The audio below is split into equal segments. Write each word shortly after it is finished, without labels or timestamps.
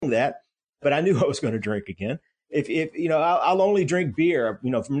that, but I knew I was going to drink again. If I'll only drink beer.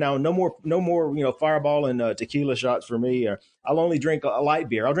 From now, no more. Fireball and tequila shots for me. Or I'll only drink a light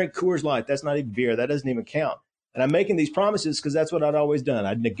beer. I'll drink Coors Light. That's not even beer. That doesn't even count. And I'm making these promises because that's what I'd always done.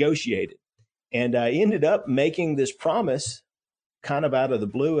 I'd negotiated, and I ended up making this promise kind of out of the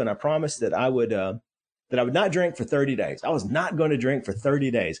blue. And I promised that I would not drink for 30 days. I was not going to drink for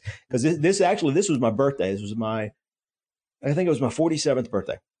 30 days because this was my birthday. I think it was my 47th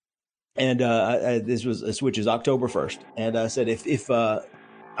birthday. And which is October 1st. And I said, if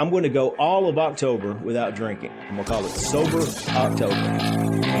I'm going to go all of October without drinking, I'm going to call it Sober October.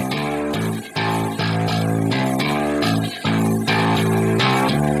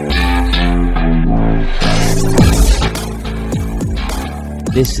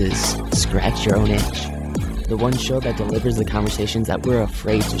 This is Scratch Your Own Itch, the one show that delivers the conversations that we're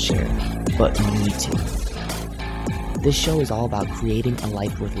afraid to share, but need to. This show is all about creating a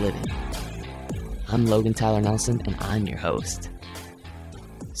life worth living. I'm Logan Tyler Nelson, and I'm your host.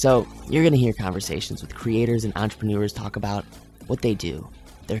 So, you're going to hear conversations with creators and entrepreneurs talk about what they do,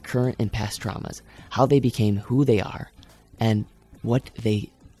 their current and past traumas, how they became who they are, and what they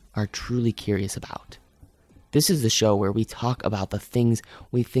are truly curious about. This is the show where we talk about the things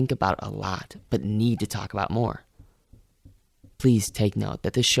we think about a lot, but need to talk about more. Please take note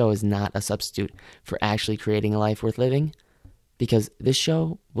that this show is not a substitute for actually creating a life worth living, because this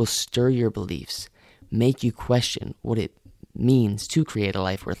show will stir your beliefs, make you question what it means to create a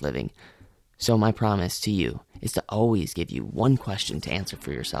life worth living. So my promise to you is to always give you one question to answer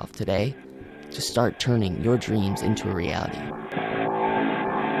for yourself today to start turning your dreams into a reality.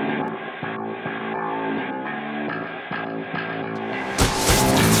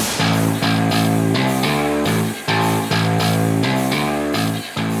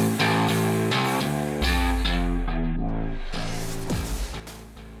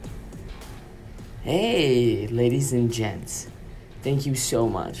 Hey, ladies and gents, thank you so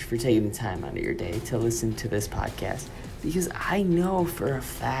much for taking the time out of your day to listen to this podcast, because I know for a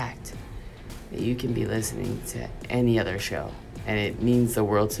fact that you can be listening to any other show, and it means the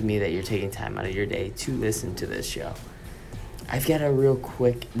world to me that you're taking time out of your day to listen to this show. I've got a real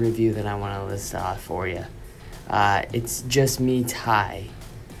quick review that I want to list off for you. It's Just Me, Ty.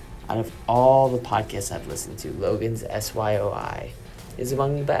 Out of all the podcasts I've listened to, Logan's SYOI is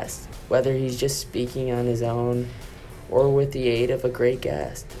among the best. Whether he's just speaking on his own or with the aid of a great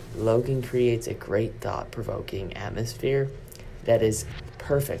guest, Logan creates a great thought-provoking atmosphere that is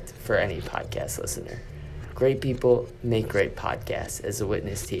perfect for any podcast listener. Great people make great podcasts, as a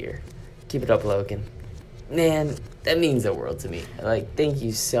witness here. Keep it up, Logan. Man, that means the world to me. Thank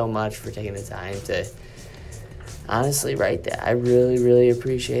you so much for taking the time to honestly write that. I really, really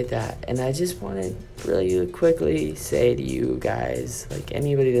appreciate that. And I just want to really quickly say to you guys,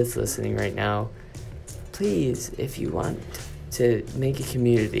 anybody that's listening right now, please, if you want to make a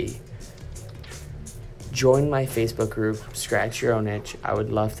community, join my Facebook group, Scratch Your Own Itch. I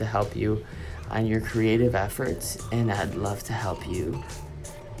would love to help you on your creative efforts, and I'd love to help you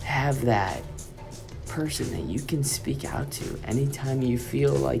have that person that you can speak out to anytime you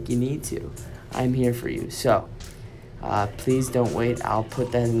feel like you need to. I'm here for you. So please don't wait. I'll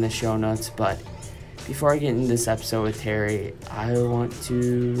put that in the show notes. But before I get into this episode with Terry, I want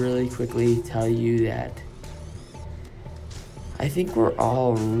to really quickly tell you that I think we're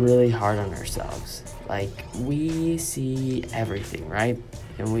all really hard on ourselves. We see everything, right?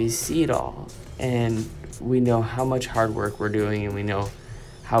 And we see it all. And we know how much hard work we're doing, and we know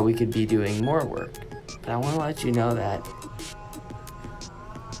how we could be doing more work. But I want to let you know that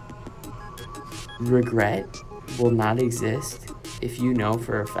regret will not exist if you know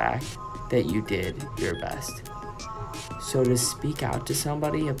for a fact that you did your best. So to speak out to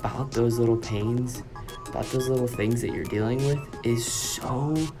somebody about those little pains, about those little things that you're dealing with is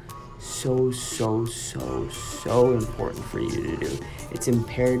so important for you to do. It's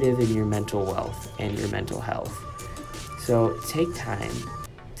imperative in your mental wealth and your mental health. So take time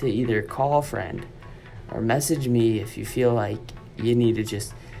to either call a friend or message me if you feel like you need to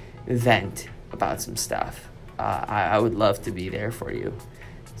just vent about some stuff. I would love to be there for you.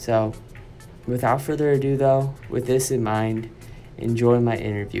 So without further ado though, with this in mind, enjoy my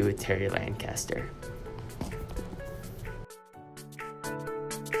interview with Terry Lancaster.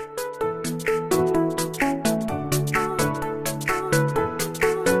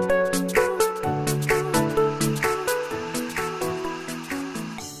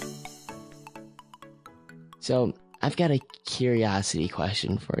 So I've got a curiosity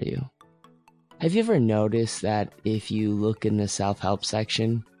question for you. Have you ever noticed that if you look in the self-help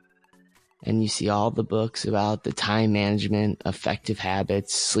section, and you see all the books about the time management, effective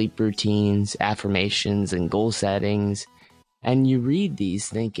habits, sleep routines, affirmations, and goal settings. And you read these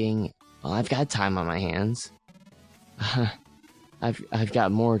thinking, well, I've got time on my hands. I've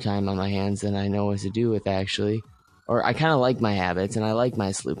got more time on my hands than I know what to do with, actually. Or I kind of like my habits and I like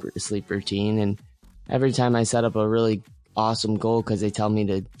my sleep routine. And every time I set up a really awesome goal because they tell me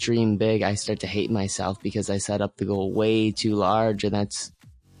to dream big, I start to hate myself because I set up the goal way too large, and that's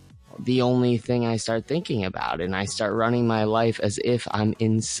the only thing I start thinking about. And I start running my life as if I'm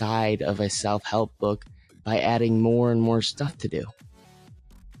inside of a self-help book by adding more and more stuff to do.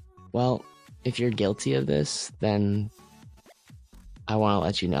 Well, if you're guilty of this, then I want to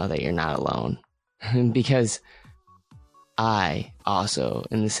let you know that you're not alone. Because I also,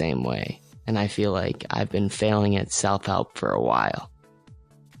 in the same way, and I feel like I've been failing at self-help for a while.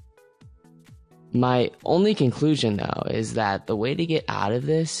 My only conclusion, though, is that the way to get out of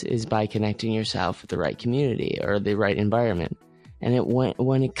this is by connecting yourself with the right community or the right environment. And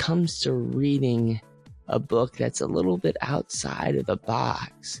when it comes to reading a book that's a little bit outside of the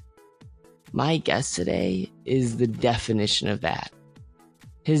box, my guest today is the definition of that.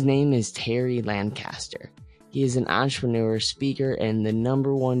 His name is Terry Lancaster. He is an entrepreneur, speaker, and the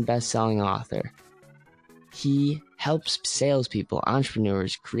 #1 best-selling author. He helps salespeople,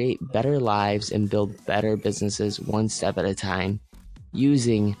 entrepreneurs create better lives and build better businesses one step at a time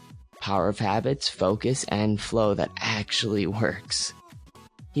using power of habits, focus, and flow that actually works.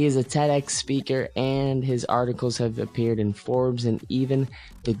 He is a TEDx speaker, and his articles have appeared in Forbes and even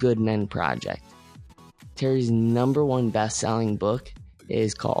the Good Men Project. Terry's #1 best-selling book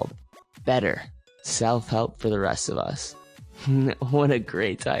is called Better: Self-Help for the Rest of Us. What a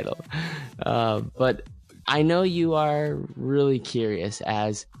great title. But I know you are really curious,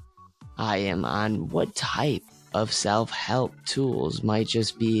 as I am, on what type of self-help tools might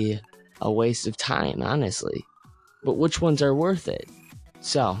just be a waste of time, honestly. But which ones are worth it?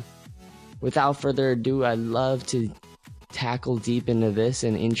 So, without further ado, I'd love to tackle deep into this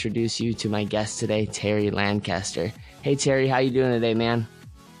and introduce you to my guest today, Terry Lancaster. Hey, Terry, how you doing today, man?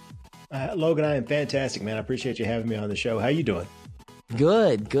 Logan, I am fantastic, man. I appreciate you having me on the show. How you doing?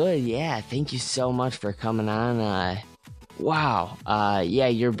 Good. Yeah, thank you so much for coming on. Wow. Yeah,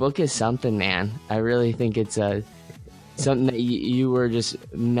 your book is something, man. I really think it's something that you were just,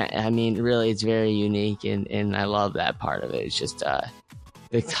 I mean, really, it's very unique, and I love that part of it. It's just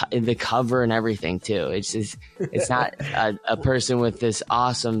the cover and everything, too. It's just, it's not a person with this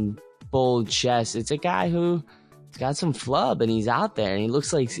awesome, bold chest. It's a guy who's got some flub, and he's out there, and he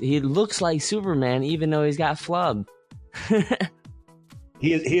looks like Superman, even though he's got flub.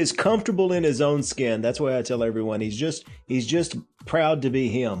 He is comfortable in his own skin. That's why I tell everyone he's just proud to be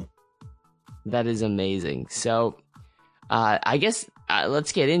him. That is amazing. So, I guess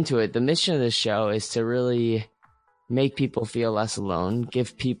let's get into it. The mission of this show is to really make people feel less alone,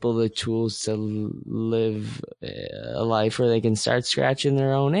 give people the tools to live a life where they can start scratching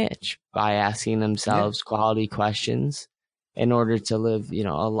their own itch by asking themselves quality questions in order to live,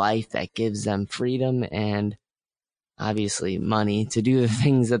 a life that gives them freedom and obviously money to do the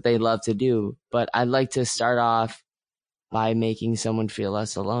things that they love to do. But I'd like to start off by making someone feel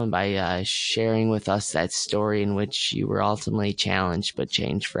less alone by sharing with us that story in which you were ultimately challenged but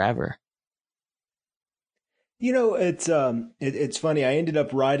changed forever. It's funny. I ended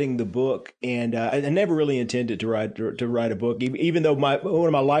up writing the book, and I never really intended to write a book. Even though one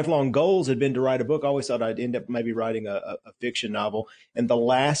of my lifelong goals had been to write a book, I always thought I'd end up maybe writing a fiction novel. And the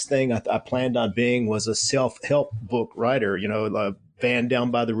last thing I planned on being was a self-help book writer. A van down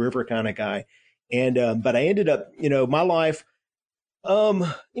by the river kind of guy. And but I ended up, my life. I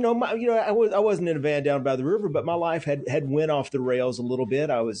wasn't in a van down by the river, but my life had went off the rails a little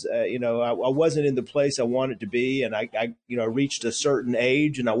bit. I was, I wasn't in the place I wanted to be, and I reached a certain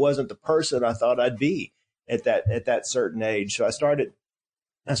age, and I wasn't the person I thought I'd be at that certain age. So I started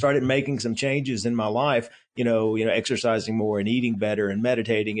making some changes in my life, exercising more and eating better and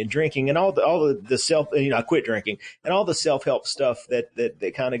meditating and drinking and all the self, I quit drinking and all the self-help stuff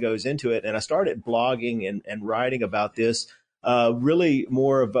that kind of goes into it. And I started blogging and writing about this. Really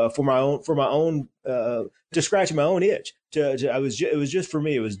more of for my own to scratch my own itch. It was just for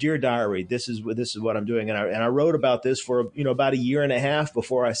me. It was Dear Diary. This is what I'm doing, and I wrote about this for about a year and a half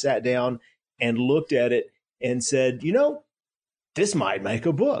before I sat down and looked at it and said, this might make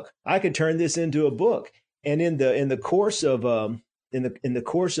a book. I could turn this into a book. And in the course of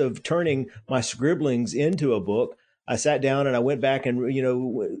turning my scribblings into a book, I sat down and I went back and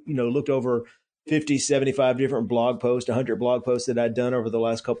looked over 50, 75 different blog posts, 100 blog posts that I'd done over the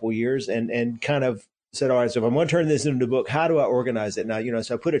last couple of years, and kind of said, all right, so if I'm going to turn this into a book, how do I organize it? Now,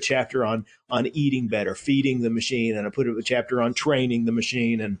 so I put a chapter on eating better, feeding the machine, and I put a chapter on training the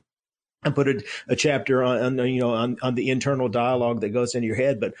machine, and I put a chapter on the internal dialogue that goes into your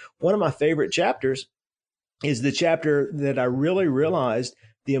head. But one of my favorite chapters is the chapter that I really realized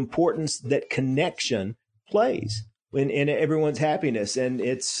the importance that connection plays in everyone's happiness. And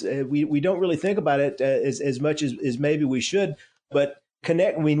it's we don't really think about it as much as maybe we should, but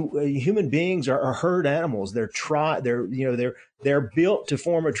human beings are herd animals. They're built to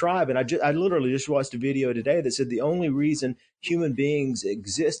form a tribe. And I literally just watched a video today that said the only reason human beings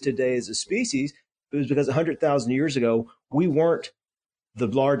exist today as a species is because 100,000 years ago we weren't the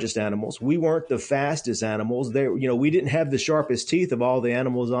largest animals. We weren't the fastest animals. We didn't have the sharpest teeth of all the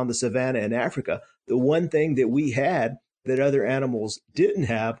animals on the savannah in Africa. The one thing that we had that other animals didn't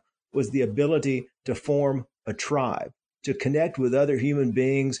have was the ability to form a tribe, to connect with other human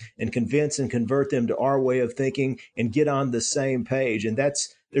beings and convince and convert them to our way of thinking and get on the same page. And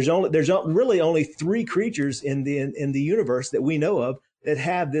there's really only three creatures in the universe that we know of that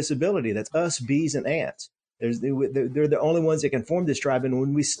have this ability. That's us, bees, and ants. They're the only ones that can form this tribe. And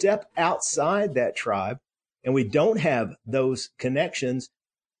when we step outside that tribe and we don't have those connections,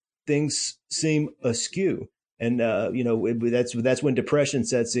 things seem askew. And, that's when depression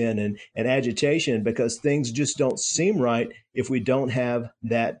sets in and agitation, because things just don't seem right if we don't have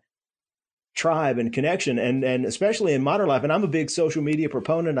that tribe and connection. And especially in modern life. And I'm a big social media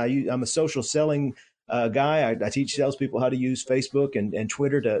proponent. I'm a social selling guy. I teach salespeople how to use Facebook and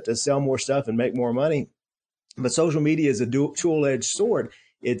Twitter to sell more stuff and make more money. But social media is a dual-edged sword.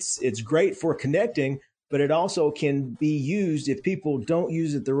 It's great for connecting, but it also can be used, if people don't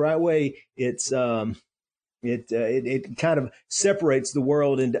use it the right way. It kind of separates the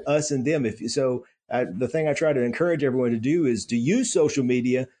world into us and them. The thing I try to encourage everyone to do is to use social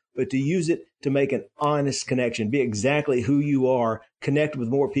media, but to use it to make an honest connection. Be exactly who you are. Connect with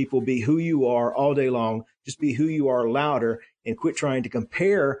more people. Be who you are all day long. Just be who you are louder, and quit trying to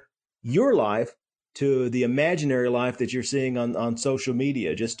compare your life to the imaginary life that you're seeing on social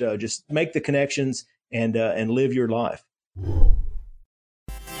media. Just make the connections and live your life.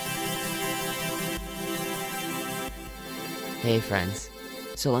 Hey friends,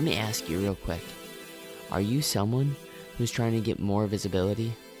 so let me ask you real quick. Are you someone who's trying to get more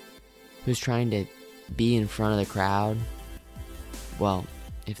visibility? Who's trying to be in front of the crowd? Well,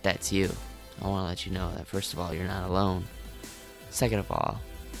 if that's you, I want to let you know that first of all, you're not alone. Second of all,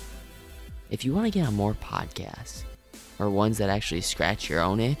 if you want to get on more podcasts, or ones that actually scratch your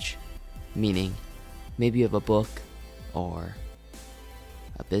own itch, meaning maybe you have a book, or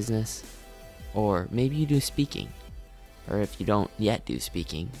a business, or maybe you do speaking, or if you don't yet do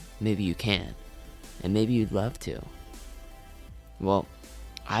speaking, maybe you can, and maybe you'd love to. Well,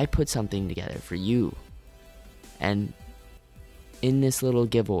 I put something together for you, and in this little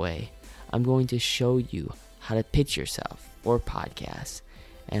giveaway, I'm going to show you how to pitch yourself or podcasts,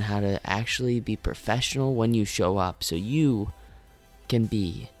 and how to actually be professional when you show up, so you can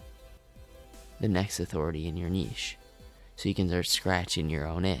be the next authority in your niche, so you can start scratching your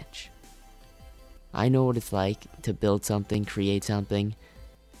own itch. I know what it's like to build something, create something,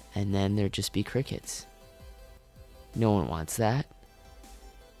 and then there just be crickets. No one wants that.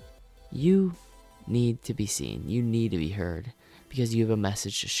 You need to be seen. You need to be heard, because you have a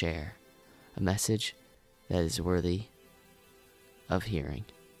message to share, a message that is worthy of hearing.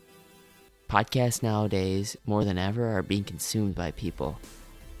 Podcasts nowadays, more than ever, are being consumed by people.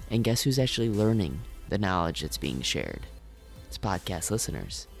 And guess who's actually learning the knowledge that's being shared? It's podcast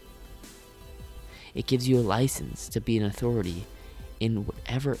listeners. It gives you a license to be an authority in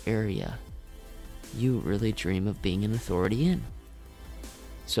whatever area you really dream of being an authority in.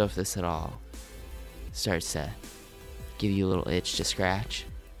 So if this at all starts to give you a little itch to scratch,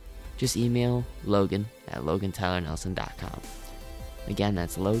 just email Logan at LoganTylerNelson.com. Again,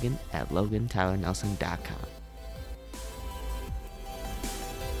 that's Logan at LoganTylerNelson.com.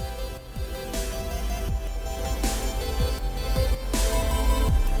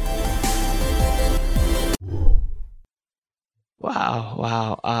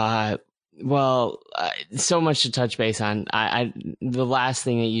 Wow. So much to touch base on. The last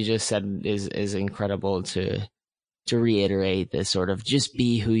thing that you just said is incredible to reiterate this sort of just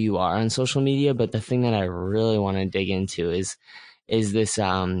be who you are on social media. But the thing that I really want to dig into is this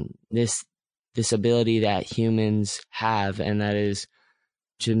ability that humans have, and that is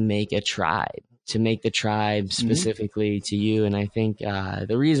to make a tribe, to make the tribe specifically to you. And I think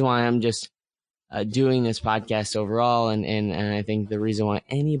the reason why I'm just doing this podcast overall, and I think the reason why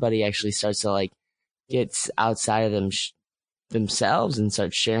anybody actually starts to gets outside of themselves and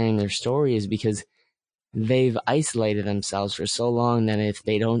starts sharing their story is because they've isolated themselves for so long that if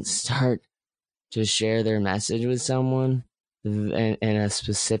they don't start to share their message with someone in a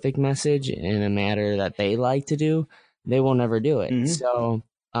specific message in a manner that they like to do, they will never do it. Mm-hmm. So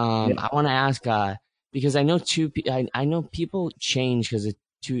Yeah. I want to ask, because I know I know people change because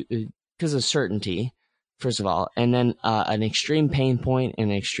of certainty, first of all, and then an extreme pain point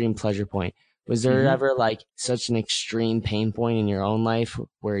and an extreme pleasure point. Was there Mm-hmm. ever like such an extreme pain point in your own life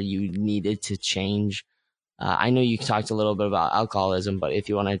where you needed to change? I know you talked a little bit about alcoholism, but if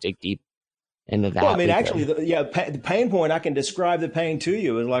you want to dig deep into Well, I that, mean, we actually, could. the pain point, I can describe the pain to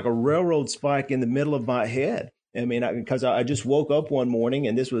you. It was like a railroad spike in the middle of my head. I mean, because I just woke up one morning,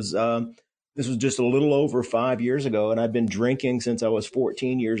 and this was just a little over 5 years ago, and I've been drinking since I was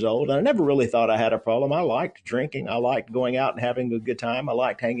 14 years old. And I never really thought I had a problem. I liked drinking. I liked going out and having a good time. I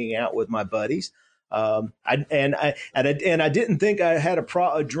liked hanging out with my buddies. I didn't think I had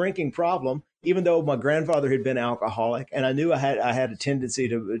a drinking problem, even though my grandfather had been alcoholic, and I knew I had a tendency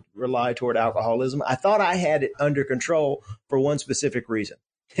to rely toward alcoholism. I thought I had it under control for one specific reason,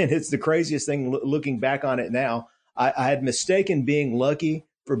 and it's the craziest thing looking back on it now. I had mistaken being lucky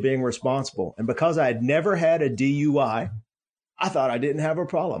for being responsible, and because I had never had a DUI, I thought I didn't have a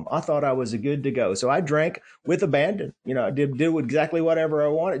problem. I thought I was good to go. So I drank with abandon. You know, I did exactly whatever I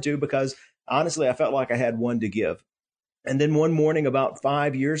wanted to because honestly, I felt like I had one to give. And then one morning about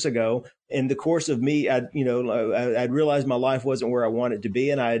 5 years ago, in the course of me, I'd realized my life wasn't where I wanted to be.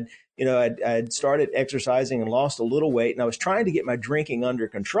 And I'd started exercising and lost a little weight. And I was trying to get my drinking under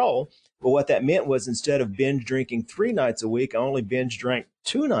control. But what that meant was instead of binge drinking 3 nights a week, I only binge drank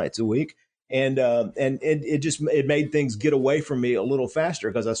 2 nights a week. And it made things get away from me a little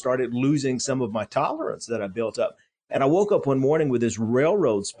faster because I started losing some of my tolerance that I built up. And I woke up one morning with this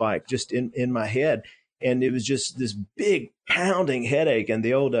railroad spike just in my head. And it was just this big pounding headache. And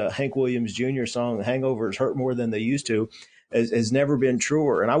the old Hank Williams Jr. song, "Hangovers Hurt More Than They Used to," has never been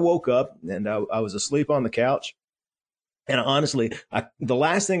truer. And I woke up and I was asleep on the couch. And honestly, the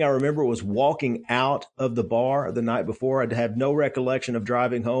last thing I remember was walking out of the bar the night before. I'd have no recollection of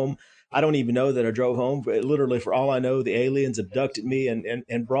driving home. I don't even know that I drove home. But literally, for all I know, the aliens abducted me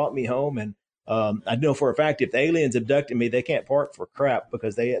and brought me home. And I know for a fact if the aliens abducted me, they can't park for crap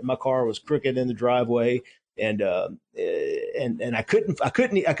because my car was crooked in the driveway, and I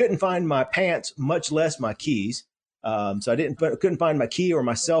couldn't find my pants, much less my keys. So couldn't find my key or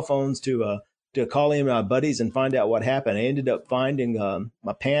my cell phones to call in my buddies and find out what happened. I ended up finding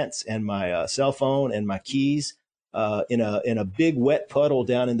my pants and my cell phone and my keys in a big wet puddle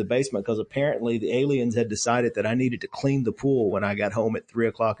down in the basement because apparently the aliens had decided that I needed to clean the pool when I got home at 3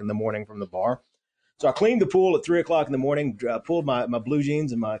 o'clock in the morning from the bar. So I cleaned the pool at 3 o'clock in the morning, pulled my blue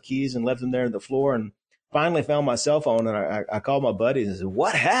jeans and my keys and left them there on the floor, and finally found my cell phone. And I called my buddies and said,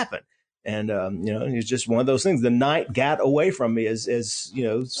 "What happened?" And it's just one of those things. The night got away from me, as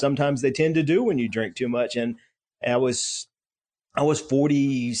sometimes they tend to do when you drink too much. And I was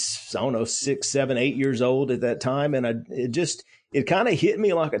 40, I don't know, 6, 7, 8 years old at that time. And it kind of hit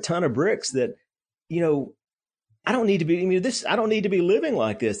me like a ton of bricks that, I don't need to be, I don't need to be living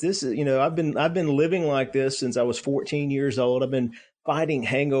like this. This is, I've been living like this since I was 14 years old. I've been fighting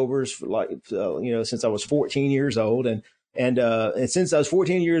hangovers for since I was 14 years old. And since I was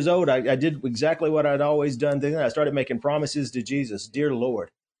 14 years old, I did exactly what I'd always done. Then I started making promises to Jesus. Dear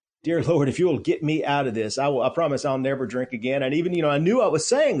Lord, if you will get me out of this, I promise I'll never drink again. And even, I knew I was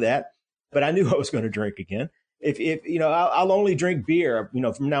saying that, but I knew I was going to drink again. If I'll only drink beer,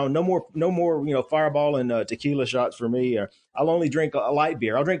 from now, no more, Fireball and tequila shots for me. Or I'll only drink a light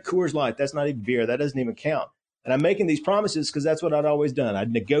beer. I'll drink Coors Light. That's not even beer. That doesn't even count. And I'm making these promises because that's what I'd always done.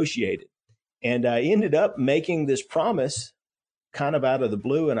 I'd negotiated. And I ended up making this promise kind of out of the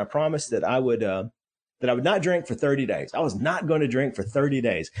blue. And I promised that I would not drink for 30 days. I was not going to drink for 30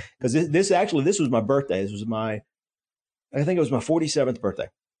 days because this was my birthday. I think it was my 47th birthday.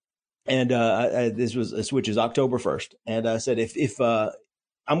 And which is October 1st. And I said, if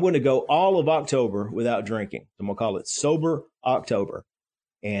I'm going to go all of October without drinking, I'm going to call it Sober October.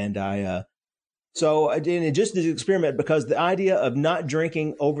 And so I did it just as an experiment because the idea of not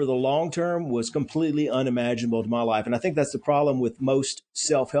drinking over the long term was completely unimaginable to my life. And I think that's the problem with most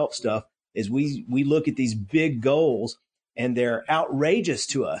self-help stuff is we look at these big goals and they're outrageous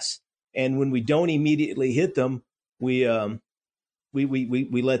to us. And when we don't immediately hit them, we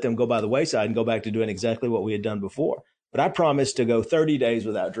let them go by the wayside and go back to doing exactly what we had done before. But I promised to go 30 days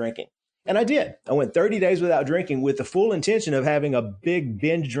without drinking. And I did. I went 30 days without drinking with the full intention of having a big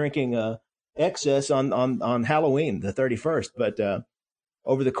binge drinking excess on Halloween, the 31st. But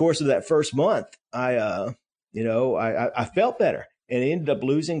over the course of that first month, I felt better. and ended up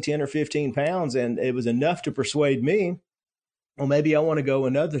losing 10 or 15 pounds. And it was enough to persuade me, well, maybe I want to go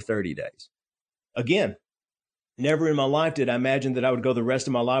another 30 days. Again, never in my life did I imagine that I would go the rest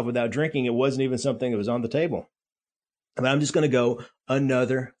of my life without drinking. It wasn't even something that was on the table. But I'm just going to go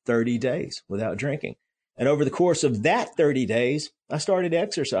another 30 days without drinking. And over the course of that 30 days, I started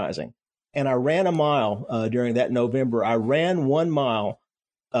exercising. And I ran a mile during that November. I ran 1 mile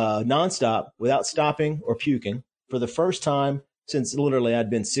nonstop without stopping or puking for the first time since literally I'd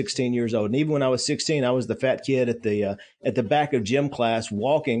been 16 years old. And even when I was 16, I was the fat kid at the back of gym class,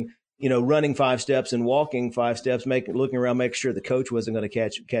 walking, running 5 steps and walking 5 steps, looking around, making sure the coach wasn't going to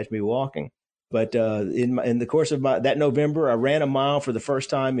catch me walking. But in the course of that November, I ran a mile for the first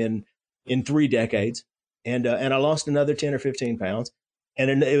time in 3 decades, and I lost another 10 or 15 pounds.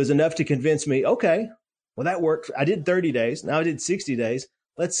 And it was enough to convince me, okay, well, that worked. I did 30 days. Now I did 60 days.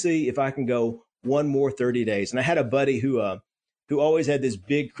 Let's see if I can go one more 30 days. And I had a buddy who always had this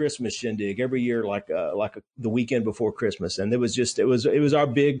big Christmas shindig every year, like the weekend before Christmas. And it was our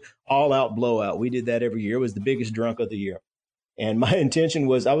big all out blowout. We did that every year. It was the biggest drunk of the year. And my intention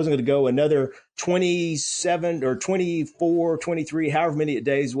was I was going to go another 27 or 24, 23, however many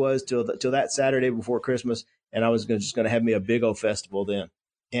days was till that Saturday before Christmas. And I was just going to have me a big old festival then.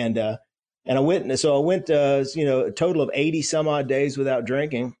 And I went, a total of 80 some odd days without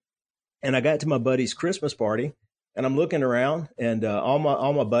drinking. And I got to my buddy's Christmas party, and I'm looking around, and all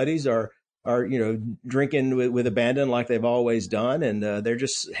my buddies are drinking with abandon like they've always done. And they're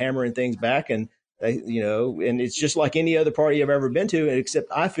just hammering things back. And and it's just like any other party I've ever been to, except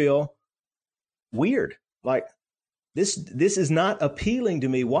I feel weird. Like this is not appealing to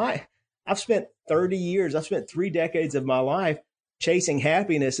me. Why? I've spent 30 years, I've spent 3 decades of my life chasing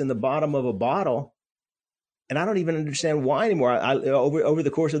happiness in the bottom of a bottle. And I don't even understand why anymore. Over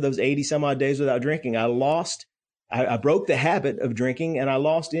the course of those 80 some odd days without drinking, I broke the habit of drinking, and I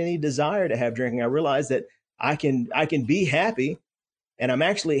lost any desire to have drinking. I realized that I can be happy, and I'm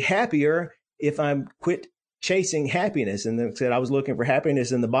actually happier if I'm quit chasing happiness. And then said I was looking for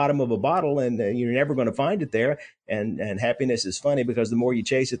happiness in the bottom of a bottle, and you're never going to find it there. And happiness is funny because the more you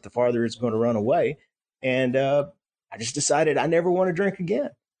chase it, the farther it's going to run away. And I just decided I never want to drink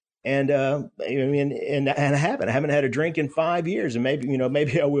again. And and I haven't had a drink in 5 years, and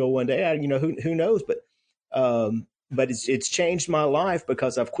maybe I will one day. Who knows? But it's changed my life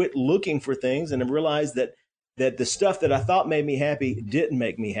because I've quit looking for things, and I've realized that the stuff that I thought made me happy didn't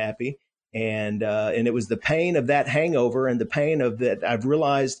make me happy. And it was the pain of that hangover, and the pain of that I've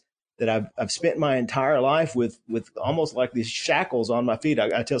realized that I've spent my entire life with almost like these shackles on my feet.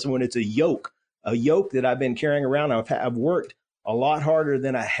 I tell someone it's a yoke that I've been carrying around. I've worked a lot harder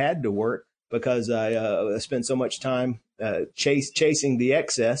than I had to work because I spent so much time chasing the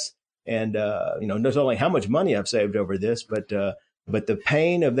excess. And not only how much money I've saved over this, but the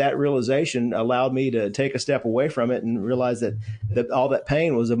pain of that realization allowed me to take a step away from it and realize that all that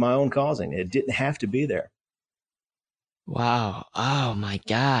pain was of my own causing. It didn't have to be there. Wow. Oh my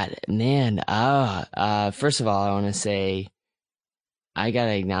God, man. First of all, I want to say I got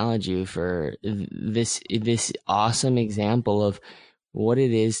to acknowledge you for this awesome example of what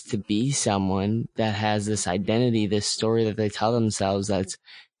it is to be someone that has this identity, this story that they tell themselves that's,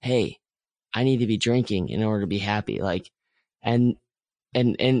 hey, I need to be drinking in order to be happy. And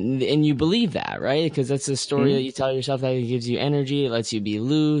you believe that, right? Because that's the story that you tell yourself, that it gives you energy. It lets you be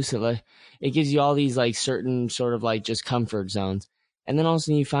loose. It gives you all these certain sort of just comfort zones. And then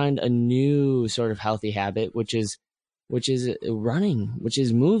also you find a new sort of healthy habit, which is running, which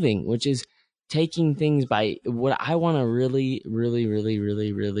is moving, which is taking things by what I want to really, really, really,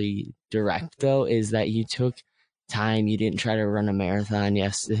 really, really direct though, is that you took time. You didn't try to run a marathon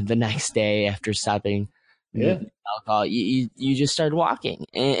the next day after stopping alcohol. You just started walking.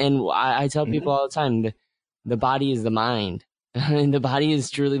 And I tell people all the time, the body is the mind. And the body is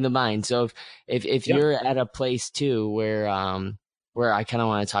truly the mind. So if you're at a place too where I kind of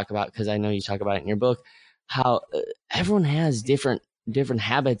want to talk about, because I know you talk about it in your book, how everyone has different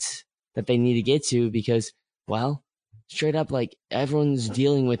habits that they need to get to, because, well, straight up, everyone's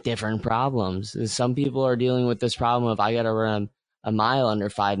dealing with different problems. Some people are dealing with this problem of I got to run a mile under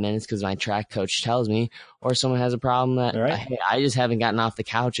 5 minutes because my track coach tells me, or someone has a problem that hey, I just haven't gotten off the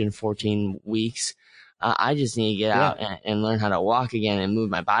couch in 14 weeks. I just need to get out and learn how to walk again and move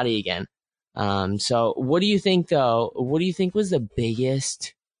my body again. So what do you think though? What do you think was the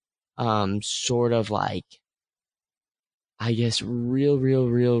biggest, sort of I guess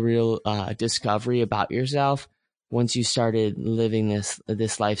real discovery about yourself once you started living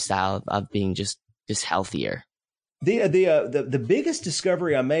this lifestyle of being just healthier? The biggest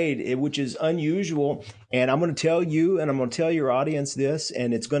discovery I made, which is unusual, and I'm going to tell you, and I'm going to tell your audience this,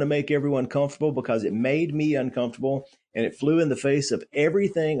 and it's going to make everyone comfortable because it made me uncomfortable, and it flew in the face of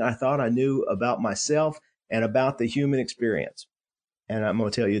everything I thought I knew about myself and about the human experience. And I'm going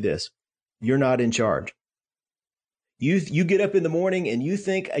to tell you this: you're not in charge. You get up in the morning and you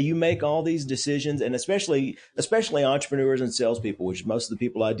think you make all these decisions, and especially entrepreneurs and salespeople, which most of the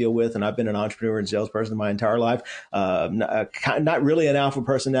people I deal with, and I've been an entrepreneur and salesperson my entire life. Not really an alpha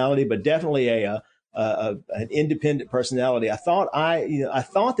personality, but definitely an independent personality. I thought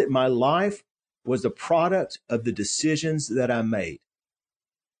that my life was the product of the decisions that I made,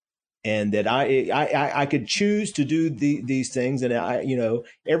 and that I could choose to do these things, and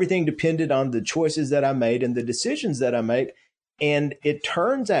everything depended on the choices that I made and the decisions that I make. And it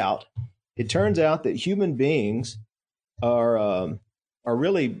turns out that human beings are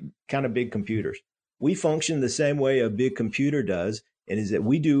really kind of big computers. We function the same way a big computer does, and is that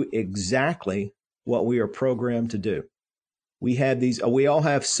we do exactly what we are programmed to do. We all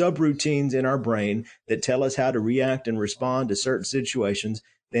have subroutines in our brain that tell us how to react and respond to certain situations.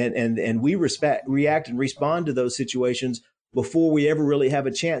 And we react and respond to those situations before we ever really have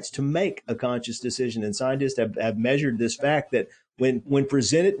a chance to make a conscious decision. And scientists have measured this fact that when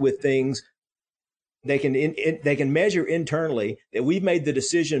presented with things, they can measure internally that we've made the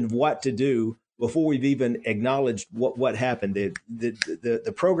decision of what to do before we've even acknowledged what happened.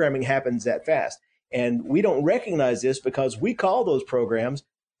 The programming happens that fast. And we don't recognize this because we call those programs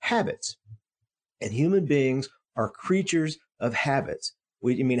habits. And human beings are creatures of habits.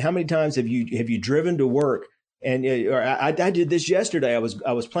 How many times have you driven to work? And I did this yesterday. I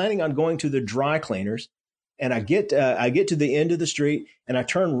was planning on going to the dry cleaners, and I get to the end of the street, and I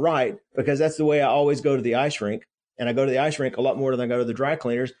turn right because that's the way I always go to the ice rink. And I go to the ice rink a lot more than I go to the dry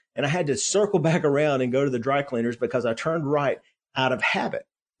cleaners. And I had to circle back around and go to the dry cleaners because I turned right out of habit.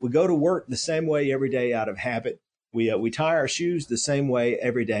 We go to work the same way every day out of habit. We tie our shoes the same way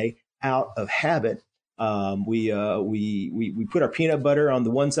every day out of habit. We put our peanut butter on the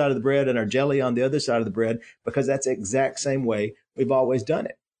one side of the bread and our jelly on the other side of the bread because that's the exact same way we've always done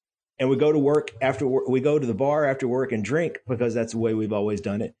it. And we go to work after work. We go to the bar after work and drink because that's the way we've always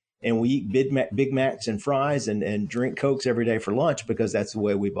done it. And we eat Big Macs and fries and drink Cokes every day for lunch because that's the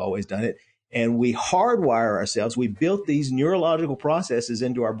way we've always done it. And we hardwire ourselves. We built these neurological processes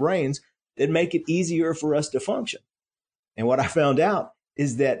into our brains that make it easier for us to function. And what I found out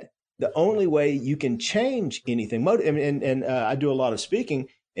is that the only way you can change anything, and I do a lot of speaking,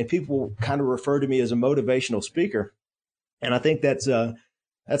 and people kind of refer to me as a motivational speaker. And I think that's kind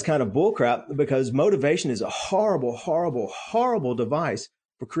of bullcrap because motivation is a horrible, horrible, horrible device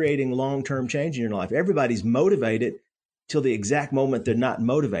for creating long-term change in your life. Everybody's motivated till the exact moment they're not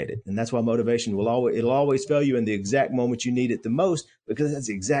motivated. And that's why motivation it'll always fail you in the exact moment you need it the most, because that's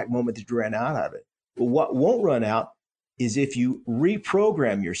the exact moment that you ran out of it. But what won't run out is if you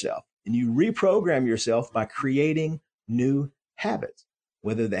reprogram yourself, and you reprogram yourself by creating new habits,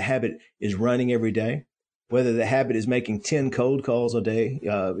 whether the habit is running every day, whether the habit is making 10 cold calls a day,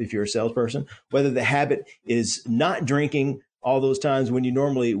 if you're a salesperson, whether the habit is not drinking all those times when you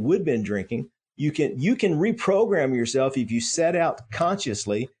normally would have been drinking. You can reprogram yourself if you set out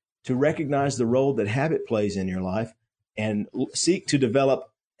consciously to recognize the role that habit plays in your life and seek to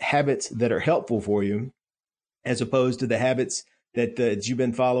develop habits that are helpful for you, as opposed to the habits that you've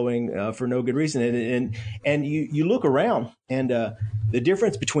been following for no good reason. And you look around, and the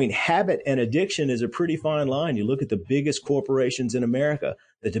difference between habit and addiction is a pretty fine line. You look at the biggest corporations in America,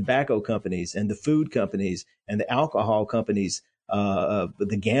 the tobacco companies and the food companies and the alcohol companies,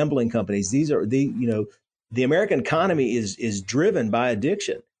 the gambling companies. These are the American economy is driven by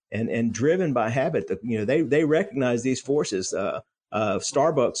addiction and driven by habit. They recognize these forces.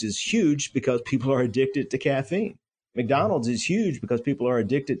 Starbucks is huge because people are addicted to caffeine. McDonald's is huge because people are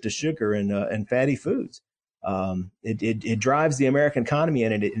addicted to sugar and fatty foods. It drives the American economy,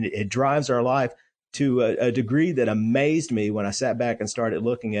 and it drives our life to a degree that amazed me when I sat back and started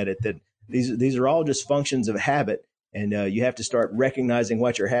looking at it. That these are all just functions of habit, and you have to start recognizing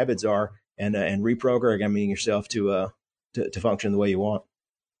what your habits are and reprogramming yourself to function the way you want.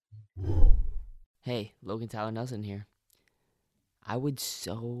 Hey, Logan Tyler Nelson here. I would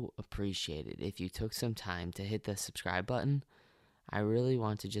so appreciate it if you took some time to hit the subscribe button. I really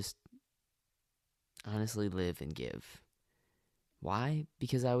want to just honestly live and give. Why?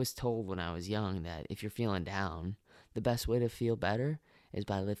 Because I was told when I was young that if you're feeling down, the best way to feel better is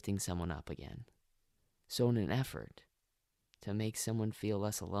by lifting someone up again. So in an effort to make someone feel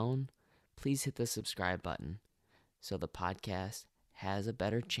less alone, please hit the subscribe button so the podcast has a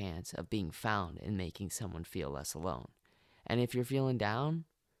better chance of being found and making someone feel less alone. And if you're feeling down,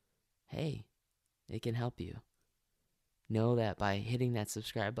 hey, it can help you. Know that by hitting that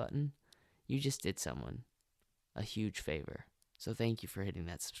subscribe button, you just did someone a huge favor. So thank you for hitting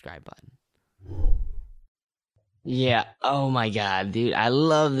that subscribe button. Yeah. Oh my God, dude. I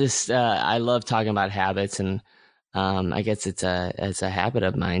love this. I love talking about habits, and I guess it's a habit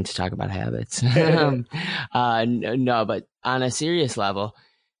of mine to talk about habits. No, but on a serious level,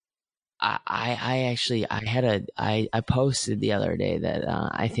 I posted the other day that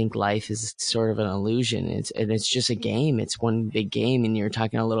I think life is sort of an illusion. It's just a game. It's one big game, and you're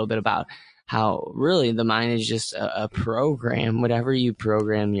talking a little bit about how really the mind is just a program. Whatever you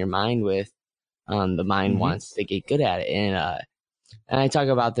program your mind with, the mind wants to get good at it. And I talk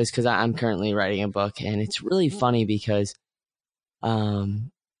about this because I'm currently writing a book, and it's really funny because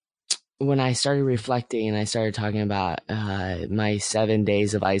when I started reflecting and I started talking about my 7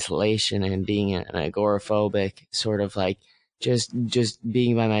 days of isolation and being an agoraphobic, sort of like just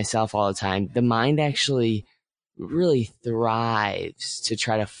being by myself all the time, the mind actually really thrives to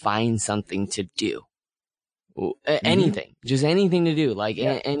try to find something to do. Anything, just anything to do, like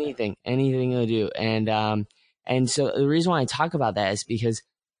anything to do. And so the reason why I talk about that is because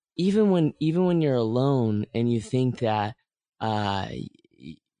even when you're alone and you think that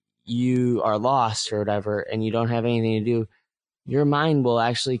you are lost or whatever, and you don't have anything to do, your mind will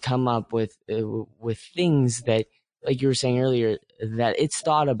actually come up with things that, like you were saying earlier, that it's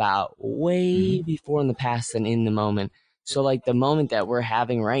thought about way before in the past than in the moment. So like the moment that we're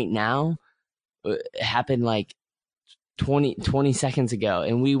having right now happened like 20 seconds ago,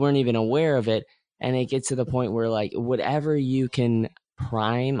 and we weren't even aware of it. And it gets to the point where like whatever you can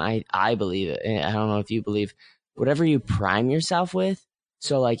prime, I believe it. I don't know if you believe, whatever you prime yourself with.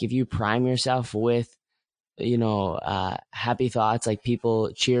 So like if you prime yourself with, happy thoughts, like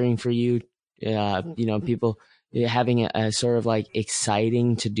people cheering for you, people having a sort of like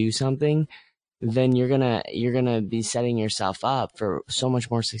exciting to do something, then you're gonna be setting yourself up for so much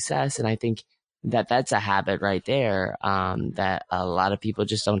more success. And I think that's a habit right there, that a lot of people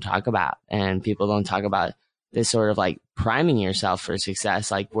just don't talk about, and people don't talk about this sort of like priming yourself for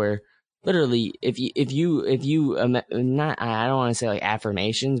success, like where literally if you not, I don't want to say like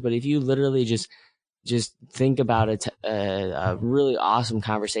affirmations, but if you literally just think about a really awesome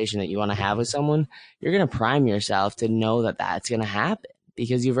conversation that you want to have with someone, you're going to prime yourself to know that that's going to happen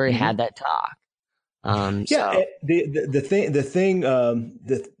because you've already had that talk. The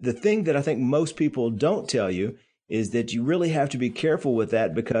thing that I think most people don't tell you is that you really have to be careful with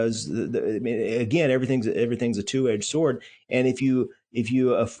that, because again, everything's a two-edged sword. And if you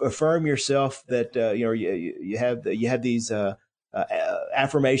affirm yourself that you have these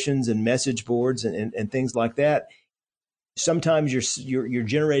affirmations and message boards and things like that, sometimes you're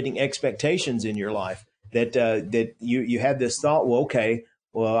generating expectations in your life that you have this thought, well, okay,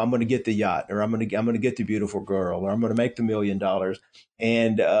 well, I'm going to get the yacht, or I'm going to get the beautiful girl, or I'm going to make the $1 million.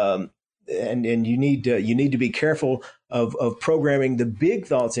 And you need to be careful of programming the big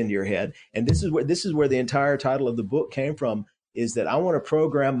thoughts into your head. And this is where the entire title of the book came from, is that I want to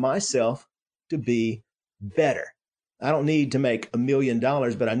program myself to be better. I don't need to make $1 million,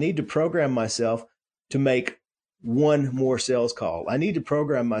 but I need to program myself to make one more sales call. I need to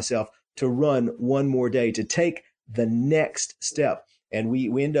program myself to run one more day, to take the next step. And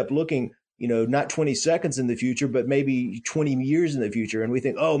we end up looking, not 20 seconds in the future, but maybe 20 years in the future. And we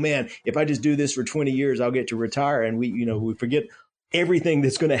think, oh man, if I just do this for 20 years, I'll get to retire. And we forget everything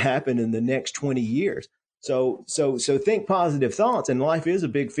that's going to happen in the next 20 years. So think positive thoughts, and life is a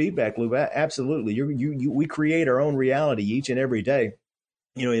big feedback loop. Absolutely. We create our own reality each and every day,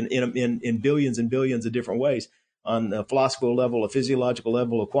 in billions and billions of different ways, on a philosophical level, a physiological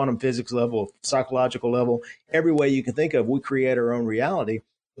level, a quantum physics level, a psychological level. Every way you can think of, we create our own reality,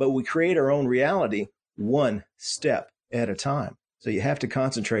 but we create our own reality one step at a time. So you have to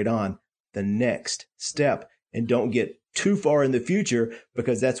concentrate on the next step and don't get too far in the future,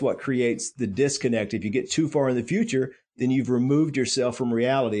 because that's what creates the disconnect. If you get too far in the future, then you've removed yourself from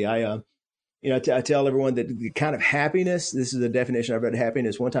reality. I tell everyone that the kind of happiness, this is a definition I've read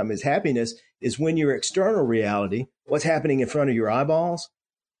happiness one time, is happiness is when your external reality, what's happening in front of your eyeballs,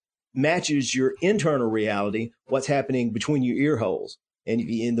 matches your internal reality, what's happening between your ear holes. And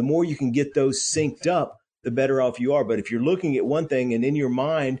the more you can get those synced up, the better off you are. But if you're looking at one thing and in your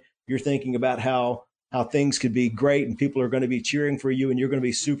mind, you're thinking about how things could be great and people are going to be cheering for you and you're going to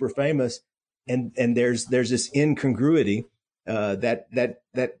be super famous, and there's this incongruity,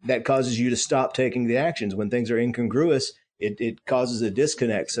 that causes you to stop taking the actions. When things are incongruous, it causes a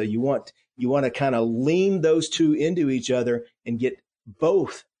disconnect. So you want to kind of lean those two into each other and get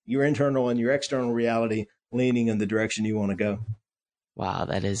both your internal and your external reality leaning in the direction you want to go. Wow,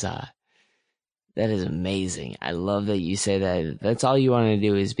 that is amazing. I love that you say that. That's all you want to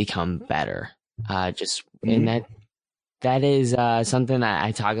do is become better. Just and Mm-hmm. that is something that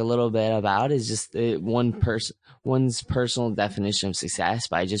I talk a little bit about is just one's personal definition of success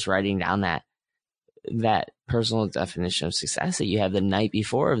by just writing down that personal definition of success that you have the night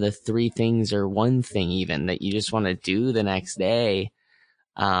before of the three things or one thing even that you just want to do the next day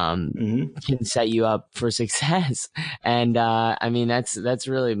Mm-hmm. can set you up for success. And I mean that's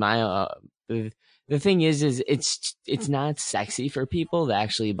really my the thing is it's not sexy for people to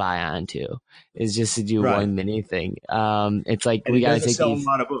actually buy onto. Is just to do Right. one mini thing. It's like And we it got to doesn't take sell a these.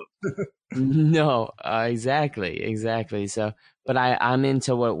 lot of books. No, exactly. So, but I'm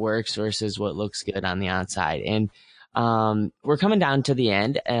into what works versus what looks good on the outside. And we're coming down to the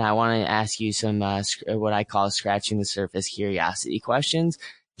end, and I want to ask you some what I call scratching the surface curiosity questions,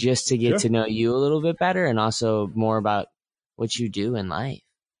 just to get Sure. to know you a little bit better, and also more about what you do in life.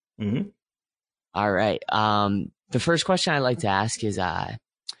 Mm-hmm. All right. The first question I'd like to ask is,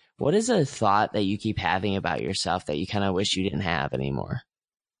 what is a thought that you keep having about yourself that you kind of wish you didn't have anymore?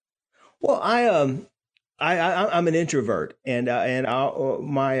 Well, I'm an introvert, and I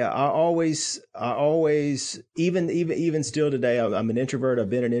always even still today I'm an introvert. I've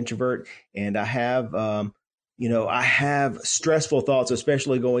been an introvert, and I have I have stressful thoughts,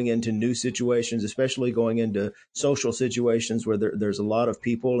 especially going into new situations, especially going into social situations where there's a lot of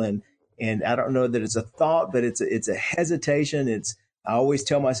people, and I don't know that it's a thought, but it's a hesitation. I always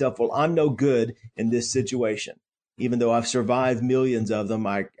tell myself, well, I'm no good in this situation. Even though I've survived millions of them,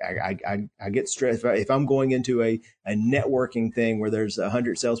 I get stressed. If I'm going into a networking thing where there's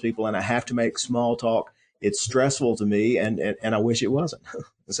 100 salespeople and I have to make small talk, it's stressful to me, and I wish it wasn't.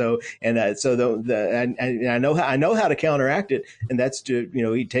 And I know how to counteract it, and that's to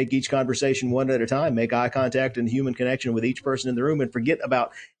you take each conversation one at a time, make eye contact and human connection with each person in the room, and forget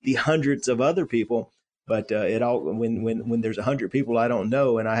about the hundreds of other people. But it all when there's 100 people I don't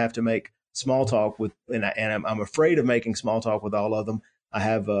know and I have to make small talk with, and I'm afraid of making small talk with all of them. I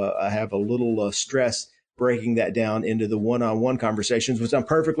have a little stress breaking that down into the one-on-one conversations, which I'm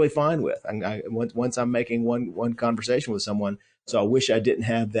perfectly fine with. Once I'm making one conversation with someone, so I wish I didn't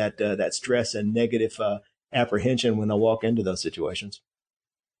have that stress and negative apprehension when I walk into those situations.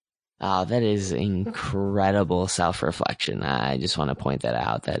 Oh, that is incredible self-reflection. I just want to point that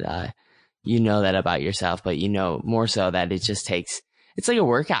out that you know that about yourself, but you know more so that it just takes, it's like a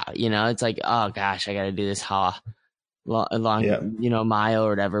workout, it's like, oh gosh, I got to do this Yeah. long, mile or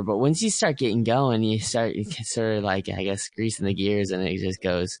whatever. But once you start getting going, you sort of like, I guess, greasing the gears, and it just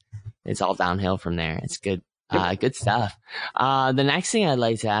goes, it's all downhill from there. It's good. Yep. Good stuff. The next thing I'd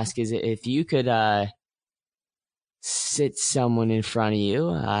like to ask is if you could, sit someone in front of you,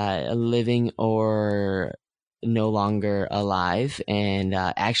 living or no longer alive, and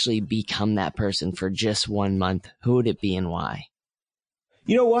actually become that person for just 1 month, who would it be and why?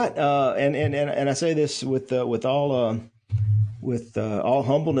 You know what? And I say this with all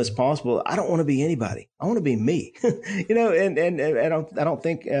humbleness possible. I don't want to be anybody. I want to be me. And I don't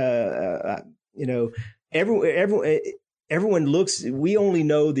think everyone looks. We only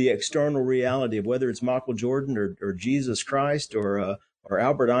know the external reality of whether it's Michael Jordan or Jesus Christ or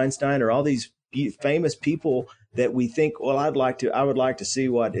Albert Einstein or all these famous people that we think. Well, I would like to see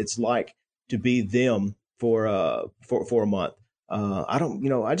what it's like to be them for a month. I don't.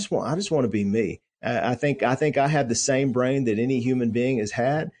 I just want to be me. I think I have the same brain that any human being has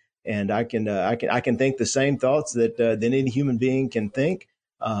had, and I can think the same thoughts that any human being can think.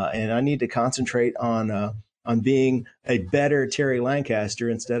 And I need to concentrate on being a better Terry Lancaster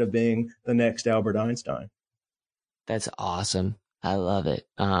instead of being the next Albert Einstein. That's awesome. I love it.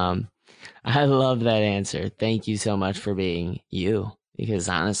 I love that answer. Thank you so much for being you. Because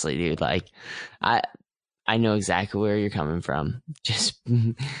honestly, dude, like I know exactly where you're coming from. Just,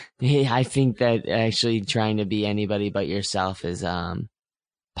 I think that actually trying to be anybody but yourself is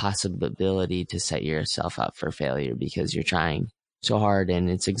possibility to set yourself up for failure because you're trying so hard and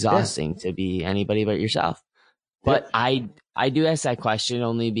it's Yeah. exhausting to be anybody but yourself. But Yep. I do ask that question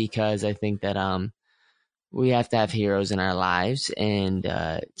only because I think that we have to have heroes in our lives, and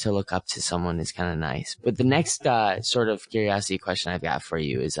to look up to someone is kind of nice. But the next sort of curiosity question I've got for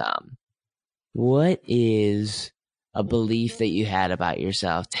you is what is a belief that you had about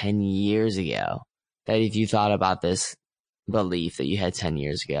yourself 10 years ago that if you thought about this belief that you had 10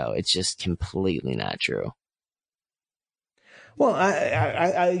 years ago, it's just completely not true? Well,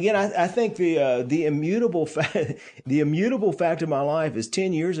 I think the immutable fact of my life is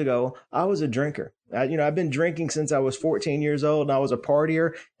 10 years ago I was a drinker. I've been drinking since I was 14 years old, and I was a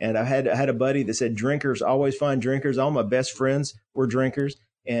partier. And I had a buddy that said, "Drinkers always find drinkers." All my best friends were drinkers,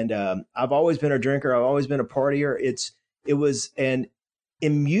 and I've always been a drinker. I've always been a partier. It was an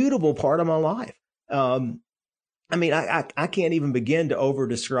immutable part of my life. I mean, I can't even begin to over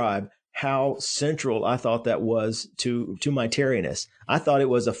describe how central I thought that was to my Terryness. I thought it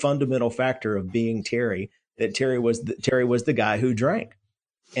was a fundamental factor of being Terry, that Terry was the guy who drank.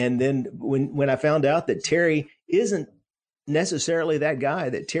 And then when I found out that Terry isn't necessarily that guy,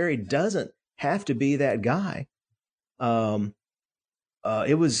 that Terry doesn't have to be that guy,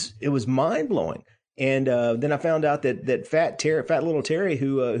 it was mind blowing. And then I found out that fat little Terry,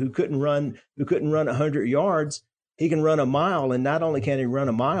 who couldn't run 100 yards, he can run a mile. And not only can he run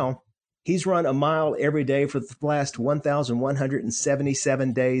a mile, he's run a mile every day for the last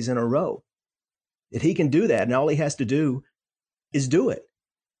 1,177 days in a row. That he can do that, and all he has to do is do it.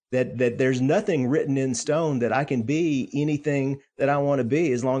 That there's nothing written in stone that I can be anything that I want to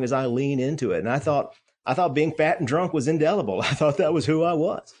be as long as I lean into it. And I thought being fat and drunk was indelible. I thought that was who I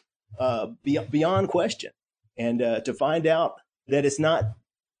was, beyond question. And to find out that it's not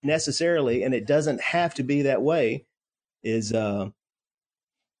necessarily, and it doesn't have to be that way, is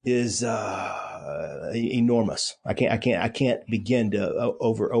enormous. I can't begin to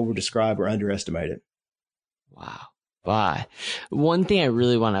over describe or underestimate it. Wow. Wow. One thing I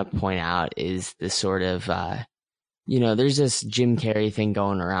really want to point out is the sort of, there's this Jim Carrey thing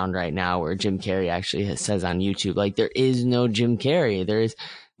going around right now where Jim Carrey actually says on YouTube, like, there is no Jim Carrey. There's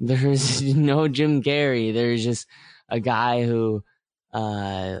no Jim Carrey. There's just a guy who,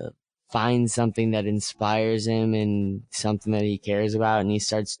 finds something that inspires him and something that he cares about, and he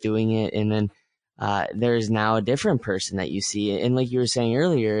starts doing it. And then, there's now a different person that you see. And like you were saying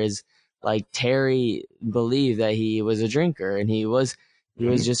earlier, is like Terry believed that he was a drinker, and he was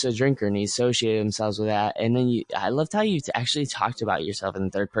just a drinker, and he associated himself with that. And then I loved how you actually talked about yourself in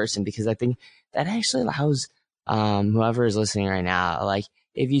the third person, because I think that actually allows, whoever is listening right now, like,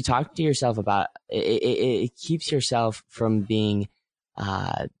 if you talk to yourself about it keeps yourself from being,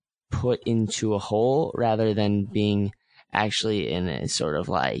 put into a hole, rather than being actually in a sort of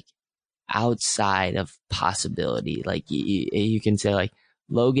like outside of possibility. Like you can say, like,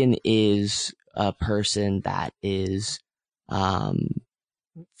 Logan is a person that is, has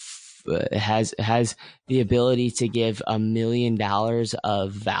the ability to give $1 million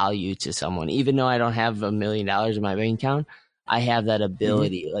of value to someone. Even though I don't have $1 million in my bank account, I have that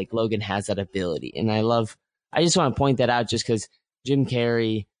ability. Mm-hmm. Like, Logan has that ability. And I just want to point that out, just because Jim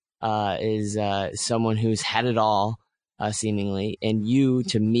Carrey, is, someone who's had it all, seemingly. And you,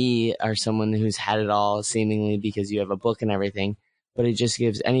 to me, are someone who's had it all, seemingly, because you have a book and everything. But it just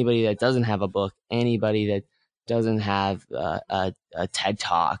gives anybody that doesn't have a book, anybody that doesn't have a TED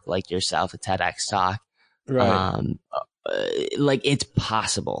Talk like yourself, a TEDx talk, right? Like, it's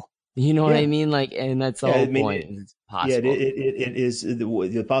possible. You know what I mean? Like, and that's the whole point. It's possible. Yeah, it is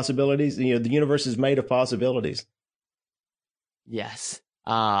the possibilities. The universe is made of possibilities. Yes.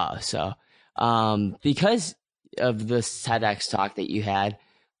 So because of this TEDx talk that you had,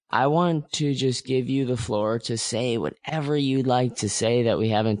 I want to just give you the floor to say whatever you'd like to say that we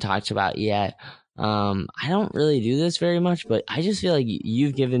haven't talked about yet. I don't really do this very much, but I just feel like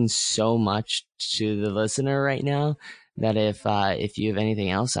you've given so much to the listener right now that if you have anything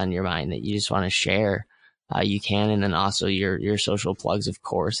else on your mind that you just want to share, you can. And then also your social plugs, of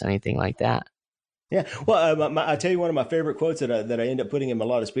course, anything like that. Yeah. Well, I tell you, one of my favorite quotes that I end up putting in a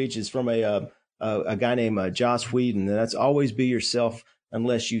lot of speeches from a guy named Joss Whedon, and that's "Always be yourself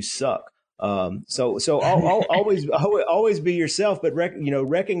unless you suck." So always be yourself, but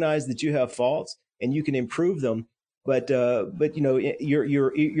recognize that you have faults and you can improve them. But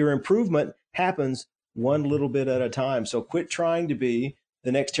your improvement happens one little bit at a time. So quit trying to be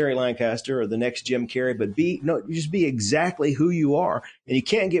the next Terry Lancaster or the next Jim Carrey, but just be exactly who you are. And you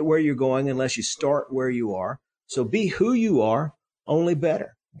can't get where you're going unless you start where you are. So be who you are, only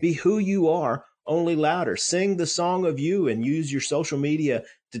better. Be who you are, only louder. Sing the song of you, and use your social media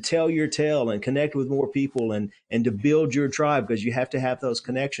to tell your tale and connect with more people and to build your tribe, because you have to have those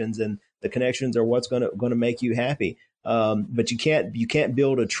connections, and the connections are what's going to make you happy. But you can't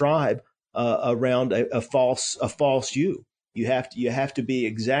build a tribe around a false you. You have to be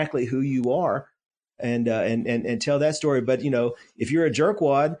exactly who you are, and tell that story. But if you're a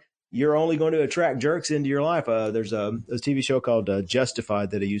jerkwad, you're only going to attract jerks into your life. There's a TV show called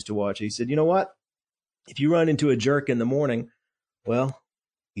Justified that I used to watch. He said, you know what? If you run into a jerk in the morning, well,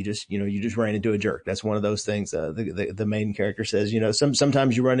 you just ran into a jerk. That's one of those things. The main character says,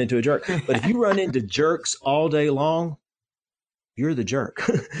 sometimes you run into a jerk, but if you run into jerks all day long, you're the jerk.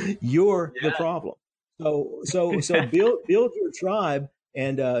 You're the problem. So build your tribe,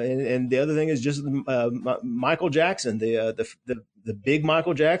 and the other thing is just Michael Jackson. The big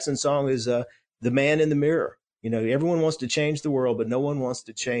Michael Jackson song is "The Man in the Mirror." Everyone wants to change the world, but no one wants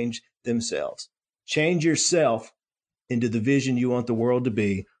to change themselves. Change yourself into the vision you want the world to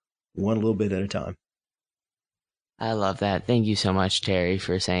be, one little bit at a time. I love that. Thank you so much, Terry,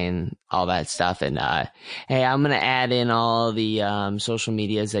 for saying all that stuff. And hey, I'm going to add in all the social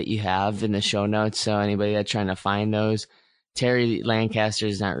medias that you have in the show notes. So anybody that's trying to find those, Terry Lancaster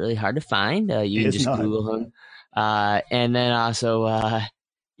is not really hard to find. You can just Google him. And then also,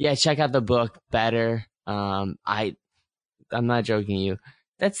 check out the book, Better. I'm not joking you.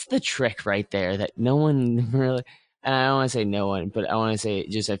 That's the trick right there that no one really, and I don't want to say no one, but I want to say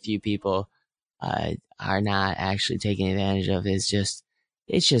just a few people are not actually taking advantage of. It's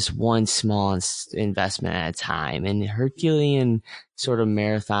just one small investment at a time, and Herculean sort of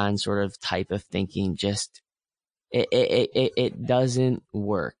marathon sort of type of thinking it doesn't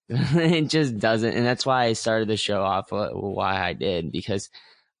work. It just doesn't. And that's why I started the show off why I did, because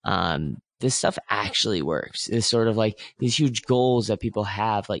this stuff actually works. It's sort of like these huge goals that people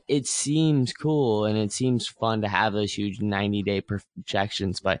have. Like, it seems cool and it seems fun to have those huge 90-day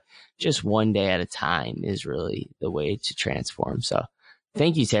projections, but just one day at a time is really the way to transform. So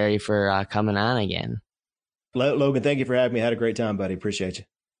thank you, Terry, for coming on again. Logan, thank you for having me. I had a great time, buddy. Appreciate you.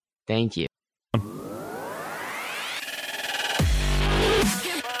 Thank you.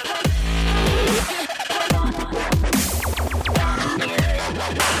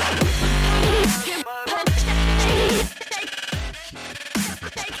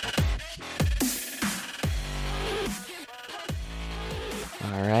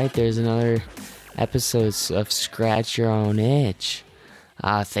 All right, there's another episode of Scratch Your Own Itch.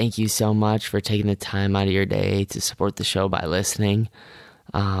 Thank you so much for taking the time out of your day to support the show by listening.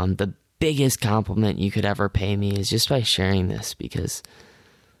 The biggest compliment you could ever pay me is just by sharing this, because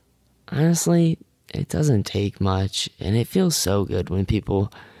honestly, it doesn't take much, and it feels so good when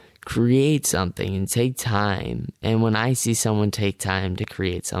people create something and take time. And when I see someone take time to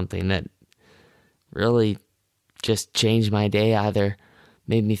create something that really just changed my day, either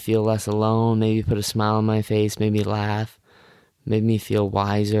made me feel less alone, maybe put a smile on my face, made me laugh, made me feel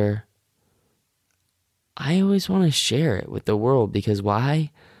wiser, I always want to share it with the world. Because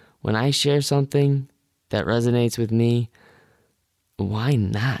why? When I share something that resonates with me, why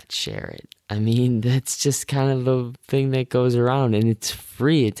not share it? I mean, that's just kind of the thing that goes around, and it's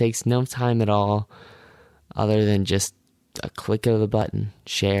free. It takes no time at all other than just a click of the button,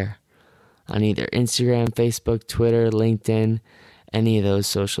 share, on either Instagram, Facebook, Twitter, LinkedIn. Any of those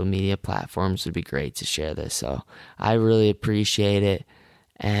social media platforms would be great to share this. So I really appreciate it.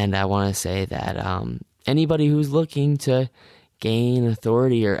 And I want to say that anybody who's looking to gain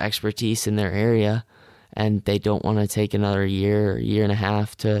authority or expertise in their area, and they don't want to take another year or year and a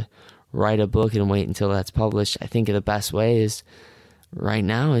half to write a book and wait until that's published, I think the best way is right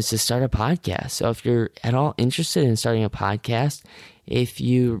now is to start a podcast. So if you're at all interested in starting a podcast, if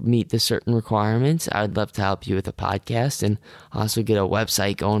you meet the certain requirements, I would love to help you with a podcast and also get a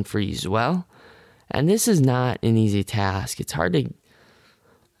website going for you as well. And this is not an easy task. It's hard to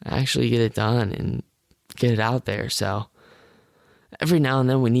actually get it done and get it out there. So every now and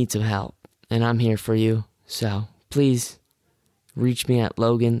then we need some help, and I'm here for you. So please reach me at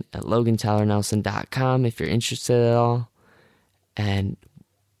Logan at LoganTylerNelson.com if you're interested at all. And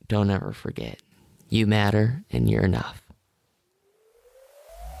don't ever forget, you matter and you're enough.